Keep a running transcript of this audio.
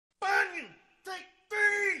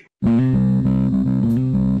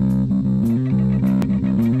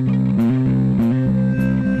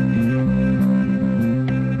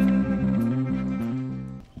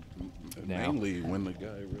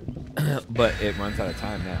it runs out of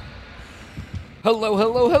time now. Hello,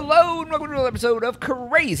 hello, hello, and welcome to another episode of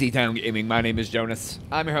Crazy Town Gaming. My name is Jonas.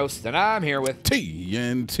 I'm your host, and I'm here with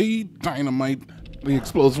TNT Dynamite, the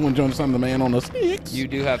explosive one. Jonas, I'm the man on the sticks. You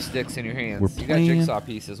do have sticks in your hands. We're You got jigsaw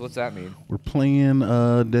pieces. What's that mean? We're playing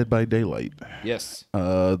Dead by Daylight. Yes.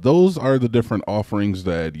 Those are the different offerings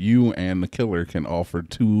that you and the killer can offer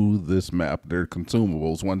to this map. They're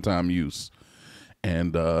consumables, one-time use.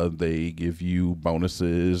 And they give you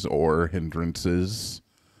bonuses or hindrances,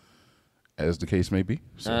 as the case may be.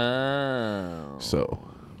 Well,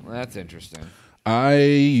 that's interesting. I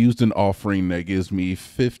used an offering that gives me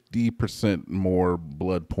 50% more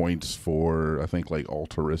blood points for, I think, like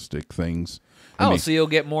altruistic things. So you'll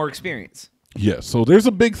get more experience. Yeah, so there's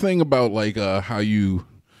a big thing about like how you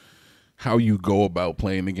go about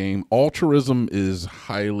playing the game. Altruism is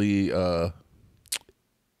highly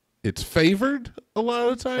it's favored a lot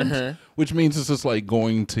of times, which means it's just like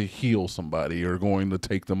going to heal somebody or going to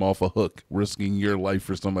take them off a hook, risking your life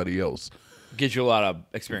for somebody else. Gives you a lot of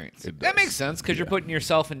experience. That makes sense because you're putting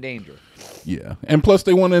yourself in danger. Yeah, and plus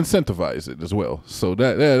they want to incentivize it as well. So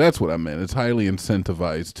that's what I meant. It's highly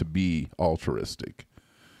incentivized to be altruistic.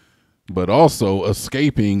 But also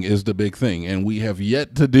escaping is the big thing, and we have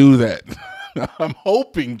yet to do that. I'm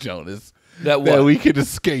hoping, Jonas, that we could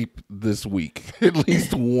escape this week at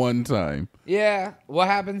least one time. Yeah. What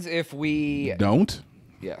happens if we don't?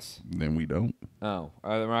 Yes. Then we don't. Oh,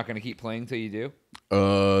 we're not going to keep playing till you do?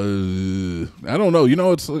 I don't know. You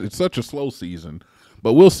know, it's such a slow season,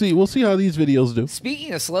 but we'll see. We'll see how these videos do.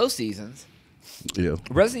 Speaking of slow seasons, yeah,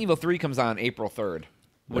 Resident Evil 3 comes on April 3rd.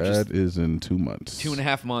 Which is in 2 months.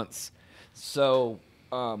 2.5 months. So,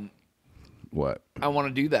 what? I want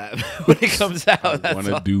to do that when it comes out. I want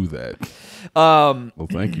to do that. Well,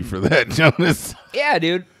 thank you for that, Jonas. Yeah,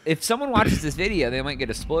 dude. If someone watches this video, they might get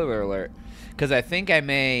a spoiler alert. Because I think I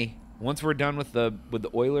may, once we're done with the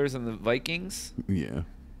Oilers and the Vikings,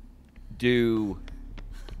 do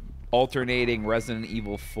alternating Resident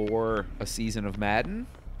Evil 4 a season of Madden.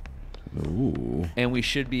 Ooh. And we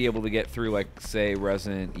should be able to get through, like, say,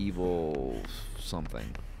 Resident Evil something.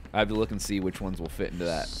 I have to look and see which ones will fit into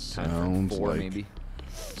that. Sounds 4, like, maybe.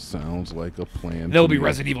 Sounds like a plan. There'll be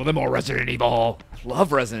Resident Evil, then more Resident Evil.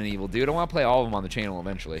 Love Resident Evil, dude. I want to play all of them on the channel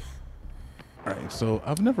eventually. All right, so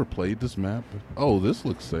I've never played this map. Oh, this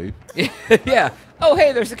looks safe. Yeah. Oh,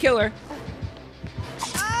 hey, there's a killer.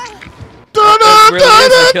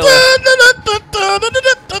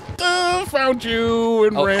 Found you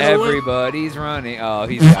and ran away. Everybody's running. Oh,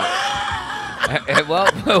 he's got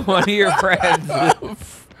well, one of your friends.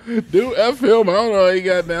 Dude, F him. I don't know how he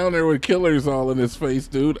got down there with killers all in his face,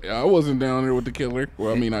 dude. I wasn't down there with the killer.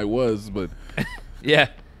 Well, I mean, I was, but... Yeah.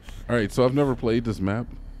 All right, so I've never played this map.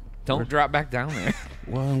 Don't drop back down there.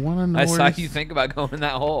 Well, I want to know. I saw you think about going in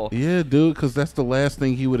that hole. Yeah, dude, because that's the last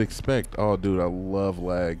thing he would expect. Oh, dude, I love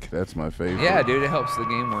lag. That's my favorite. Yeah, dude, it helps the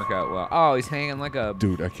game work out well. Oh, he's hanging like a...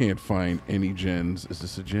 Dude, I can't find any gens. Is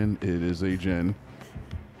this a gen? It is a gen.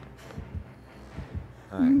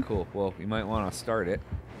 All right, cool. Well, you might want to start it.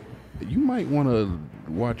 You might want to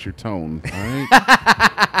watch your tone, all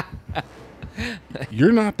right?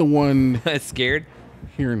 You're not the one... Scared?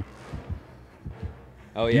 Hearing...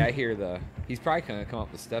 Oh, yeah, I hear the... He's probably going to come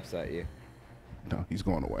up the steps at you. No, he's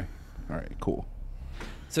going away. All right, cool.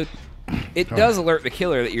 So, it does alert the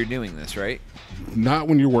killer that you're doing this, right? Not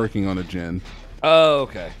when you're working on a gen. Oh,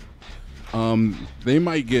 okay. They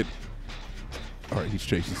might get... All right, he's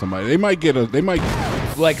chasing somebody. They might get a... They might...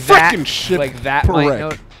 Like frickin' that, shit like that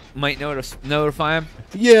might notify him?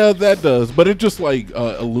 Yeah, that does. But it just, like,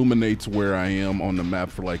 illuminates where I am on the map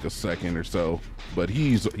for, like, a second or so. But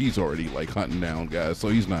he's already, like, hunting down guys, so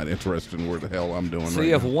he's not interested in where the hell I'm doing right now. So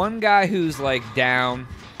you have one guy who's, like, down.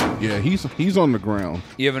 Yeah, he's on the ground.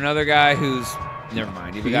 You have another guy who's... Never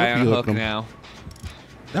mind. You have a guy on a hook now.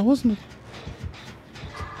 That wasn't...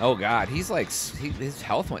 Oh, God. He's, like... his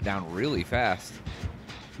health went down really fast.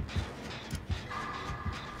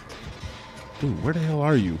 Dude, where the hell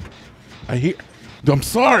are you? I'm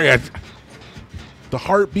sorry. The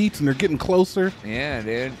heartbeats, and they're getting closer. Yeah,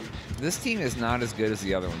 dude. This team is not as good as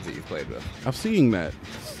the other ones that you've played with. I'm seeing that.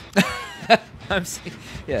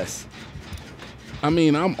 Yes. I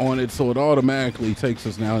mean, I'm on it, so it automatically takes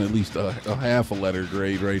us now at least a half a letter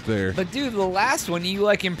grade right there. But, dude, the last one, you,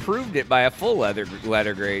 like, improved it by a full letter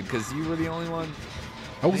grade because you were the only one.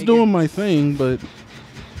 I was doing my thing, but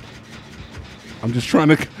I'm just trying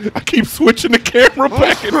to... I keep switching the camera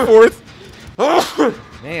back and forth.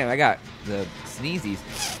 Man, I got the sneezies.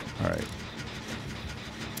 All right.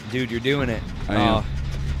 Dude, you're doing it. I am.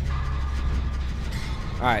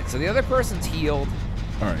 All right, so the other person's healed.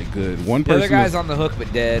 All right, good. One The person. other guy's on the hook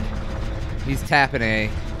but dead. He's tapping A.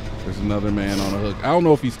 There's another man on a hook. I don't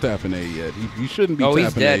know if he's tapping A yet. He shouldn't be tapping A yet. Oh,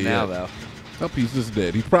 he's dead now, though. Oh, he's just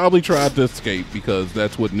dead. He probably tried to escape because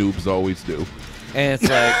that's what noobs always do. And it's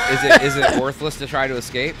like, is it worthless to try to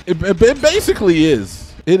escape? It basically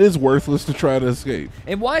is. It is worthless to try to escape.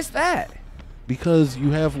 And why is that? Because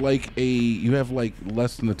you have like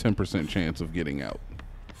less than a 10% chance of getting out.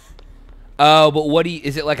 Oh, but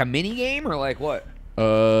is it like a mini game or like what?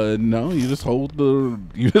 No, you just roll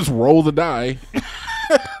the die.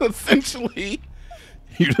 Essentially,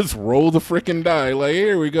 you just roll the freaking die. Like,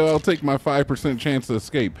 here we go. I'll take my 5% chance to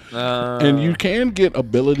escape. And you can get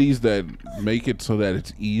abilities that make it so that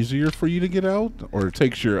it's easier for you to get out, or it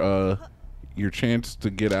takes your chance to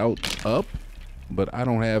get out up. But I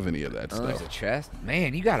don't have any of that stuff. There's a chest.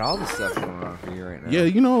 Man, you got all this stuff going on for you right now. Yeah,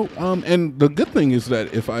 you know. And the good thing is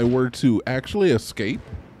that if I were to actually escape,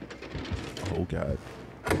 oh god,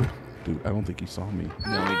 dude, I don't think he saw me.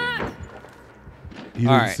 No, he didn't. He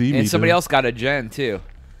didn't see me. And somebody else got a gen too.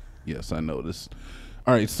 Yes, I noticed.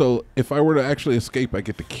 All right, so if I were to actually escape, I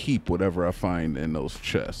get to keep whatever I find in those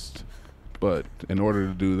chests. But in order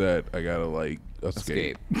to do that, I gotta like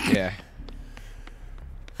escape. Yeah.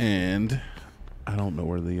 And I don't know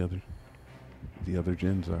where the other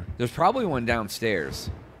gens are. There's probably one downstairs.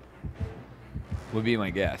 Would be my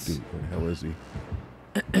guess. Dude, where the hell is he?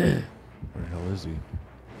 Where the hell is he?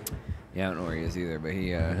 Yeah, I don't know where he is either, but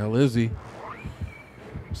he. Where the hell is he?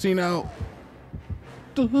 See now.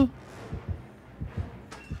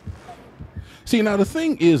 See now, the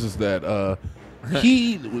thing is that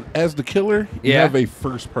he, as the killer, you have a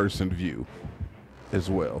first-person view as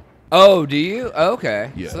well. Oh, do you?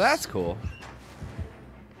 Okay. Yes. So that's cool.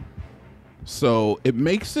 So it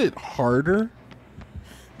makes it harder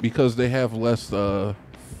because they have less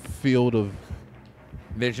field of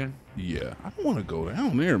vision. Yeah, I don't want to go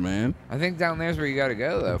down there, man. I think down there's where you got to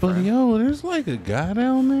go, though. But yo, there's like a guy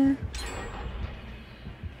down there.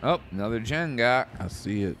 Oh, another gen guy. I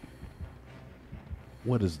see it.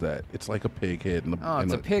 What is that? It's like a pig head.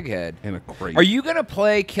 It's a pig head. In a crate. Are you going to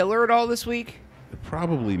play Killer at all this week?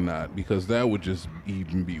 Probably not, because that would just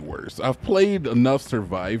even be worse. I've played enough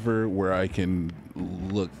Survivor where I can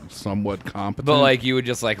look somewhat competent. But like you would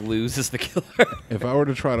just like lose as the killer. If I were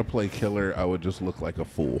to try to play Killer, I would just look like a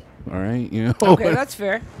fool. All right, you know. Okay, that's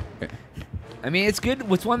fair. I mean, it's good.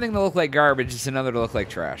 It's one thing to look like garbage. It's another to look like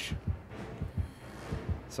trash.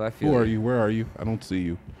 So I feel. Who are you? Where are you? I don't see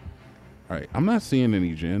you. All right, I'm not seeing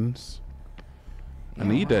any gens. I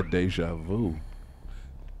need that deja vu.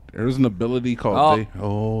 There's an ability called I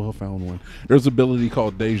found one. There's an ability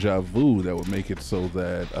called deja vu that would make it so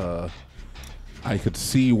that I could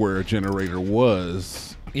see where a generator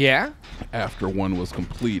was. Yeah. After one was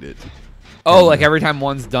completed. Oh, like every time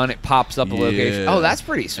one's done, it pops up a location. Oh, that's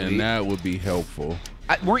pretty sweet. And that would be helpful.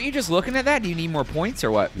 Weren't you just looking at that? Do you need more points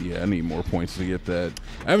or what? Yeah, I need more points to get that.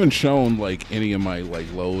 I haven't shown like any of my like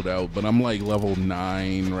loadout, but I'm like level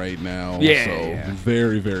 9 right now. Yeah. So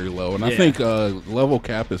very, very low. And I think level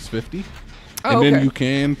cap is 50. And then you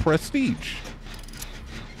can prestige.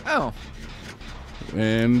 Oh.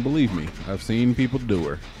 And believe me, I've seen people do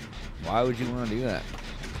her. Why would you want to do that?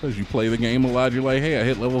 Because you play the game a lot, you're like, hey, I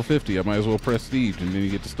hit level 50, I might as well prestige, and then you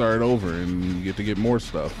get to start over, and you get to get more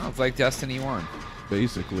stuff. Oh, it's like Destiny 1.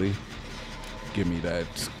 Basically. Give me that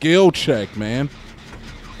skill check, man.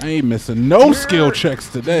 I ain't missing no skill checks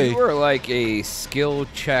today. You are like a skill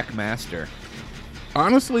check master.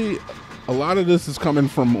 Honestly, a lot of this is coming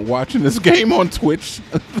from watching this game on Twitch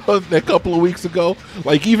a couple of weeks ago.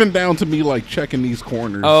 Like, even down to me, like, checking these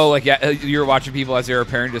corners. Oh, like, yeah, you're watching people as they're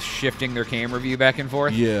apparent just shifting their camera view back and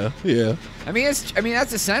forth? Yeah, yeah. I mean,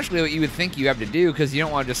 that's essentially what you would think you have to do, because you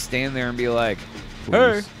don't want to just stand there and be like,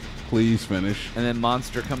 Please. hey. Please finish. And then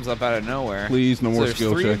monster comes up out of nowhere. Please, no more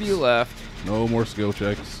skill checks. There's 3 of you left. No more skill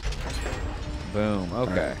checks. Boom.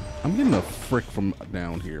 Okay. Right. I'm getting a frick from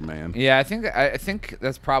down here, man. Yeah, I think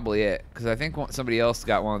that's probably it, because I think somebody else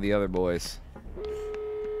got one of the other boys.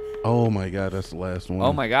 Oh my god, that's the last one.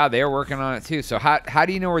 Oh my god, they are working on it too. So how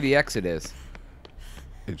do you know where the exit is?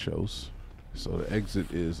 It shows. So the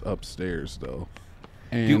exit is upstairs, though.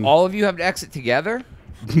 And do all of you have to exit together?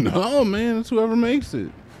 No, man. It's whoever makes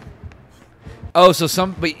it. Oh, so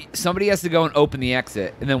somebody has to go and open the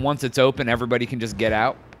exit, and then once it's open, everybody can just get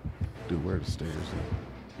out? Dude, where are the stairs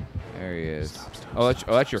at? There he is.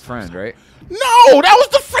 That's your friend, right? No, that was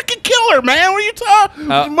the freaking killer, man. What are you talking?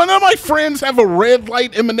 None of my friends have a red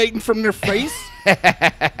light emanating from their face.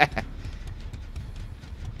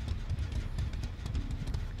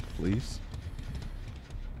 Please.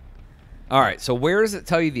 All right, so where does it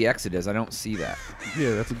tell you the exit is? I don't see that.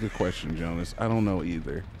 Yeah, that's a good question, Jonas. I don't know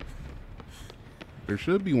either. There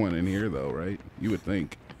should be one in here, though, right? You would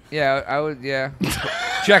think. Yeah, I would, yeah.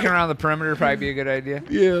 Checking around the perimeter probably be a good idea.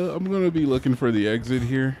 Yeah, I'm going to be looking for the exit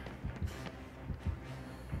here.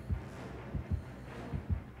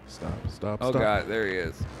 Stop. Oh, God, there he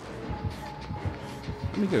is.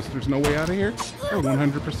 Let me guess, there's no way out of here? There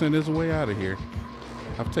 100% is a way out of here.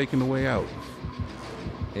 I've taken the way out.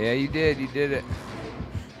 Yeah, you did. You did it.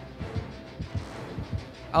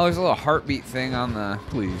 Oh, there's a little heartbeat thing on the...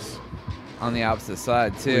 Please. On the opposite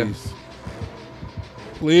side, too. Please.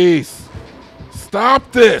 Please.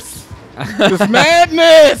 Stop this. This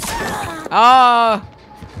madness.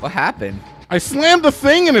 What happened? I slammed the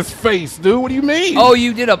thing in his face, dude. What do you mean? Oh,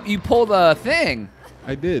 you pulled a thing.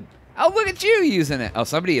 I did. Oh, look at you using it. Oh,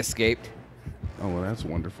 somebody escaped. Oh, well, that's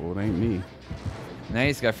wonderful. It ain't me. Now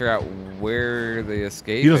he's got to figure out where the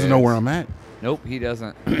escape is. He doesn't know where I'm at. Nope, he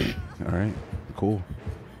doesn't. All right. Cool.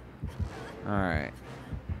 All right.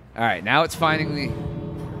 All right, now it's finding the...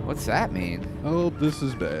 What's that mean? Oh, this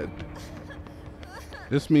is bad.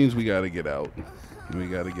 This means we got to get out. We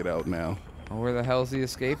got to get out now. Oh, where the hell's the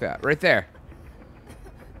escape at? Right there.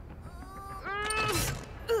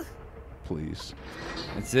 Please.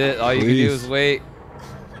 That's it. All you can do is wait.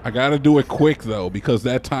 I got to do it quick, though, because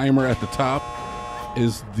that timer at the top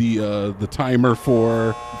is the timer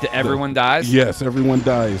for... Everyone dies? Yes, everyone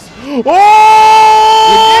dies. Oh!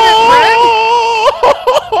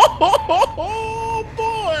 Oh,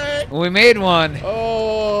 boy! We made one.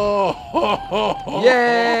 Oh!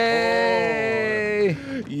 Yay!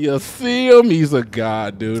 You see him? He's a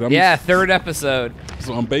god, dude. Yeah, third episode.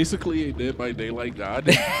 So I'm basically a Dead by Daylight god.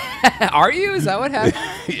 Are you? Is that what happened?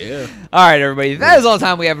 Yeah. All right, everybody. That is all the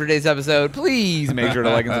time we have for today's episode. Please make sure to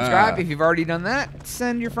like and subscribe. If you've already done that,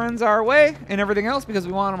 send your friends our way and everything else because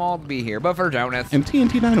we want them all to be here. But for Jonas and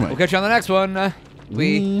TNT Dinomight, we'll catch you on the next one.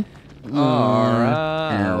 We are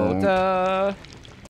out.